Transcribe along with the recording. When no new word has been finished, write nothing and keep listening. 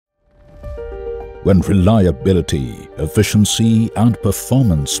When reliability, efficiency and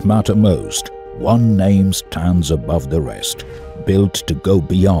performance matter most, one name stands above the rest. Built to go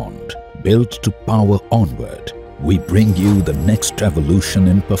beyond, built to power onward, we bring you the next evolution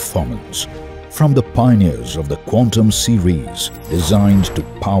in performance. From the pioneers of the Quantum series, designed to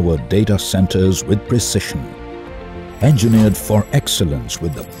power data centers with precision. Engineered for excellence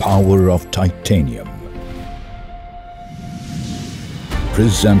with the power of titanium.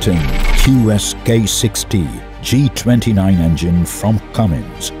 Presenting QSK60-G29 engine from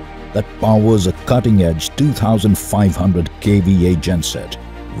Cummins that powers a cutting-edge 2500 kVA genset,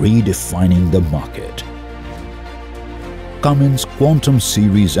 redefining the market. Cummins Quantum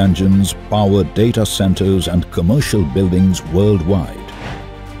series engines power data centers and commercial buildings worldwide.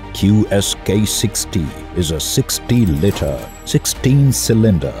 QSK60 is a 60-liter,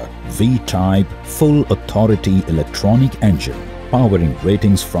 16-cylinder, V-type, full authority electronic engine powering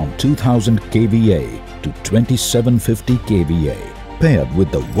ratings from 2000 kVA to 2750 kVA, paired with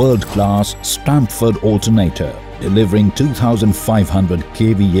the world-class Stamford alternator, delivering 2500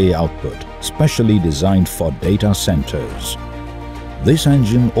 kVA output, specially designed for data centers. This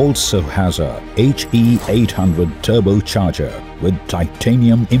engine also has a HE800 Turbocharger with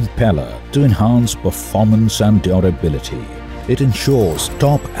titanium impeller to enhance performance and durability. It ensures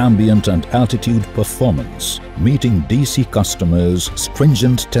top ambient and altitude performance, meeting DC customers'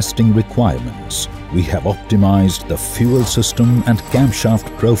 stringent testing requirements. We have optimized the fuel system and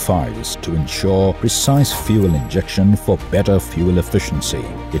camshaft profiles to ensure precise fuel injection for better fuel efficiency.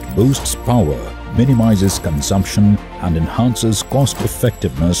 It boosts power, minimizes consumption, and enhances cost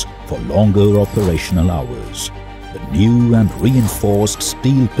effectiveness for longer operational hours. The new and reinforced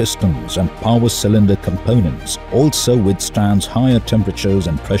steel pistons and power cylinder components also withstands higher temperatures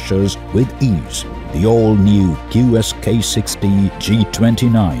and pressures with ease. The all-new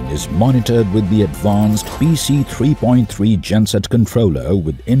QSK60-G29 is monitored with the advanced PC 3.3 genset controller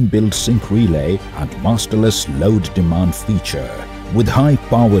with inbuilt sync relay and masterless load demand feature. With high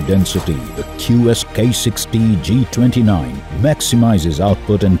power density, the QSK60-G29 maximizes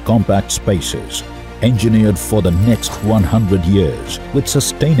output in compact spaces. Engineered for the next 100 years with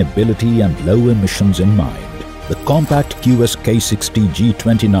sustainability and low emissions in mind. The compact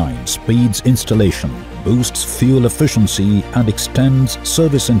QSK60-G29 speeds installation, boosts fuel efficiency and extends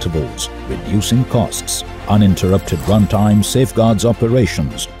service intervals, reducing costs. Uninterrupted runtime safeguards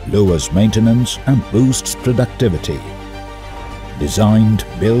operations, lowers maintenance and boosts productivity. Designed,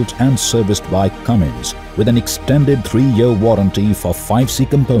 built and serviced by Cummins with an extended 3-year warranty for 5C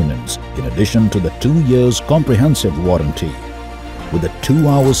components in addition to the 2 years comprehensive warranty with a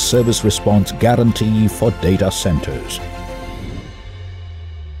 2-hour service response guarantee for data centers.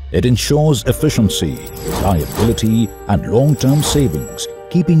 It ensures efficiency, reliability and long-term savings,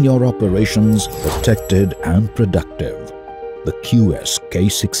 keeping your operations protected and productive. The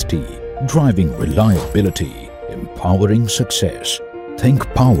QSK60, driving reliability, empowering success. Think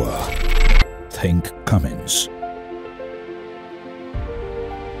power. Think Cummins.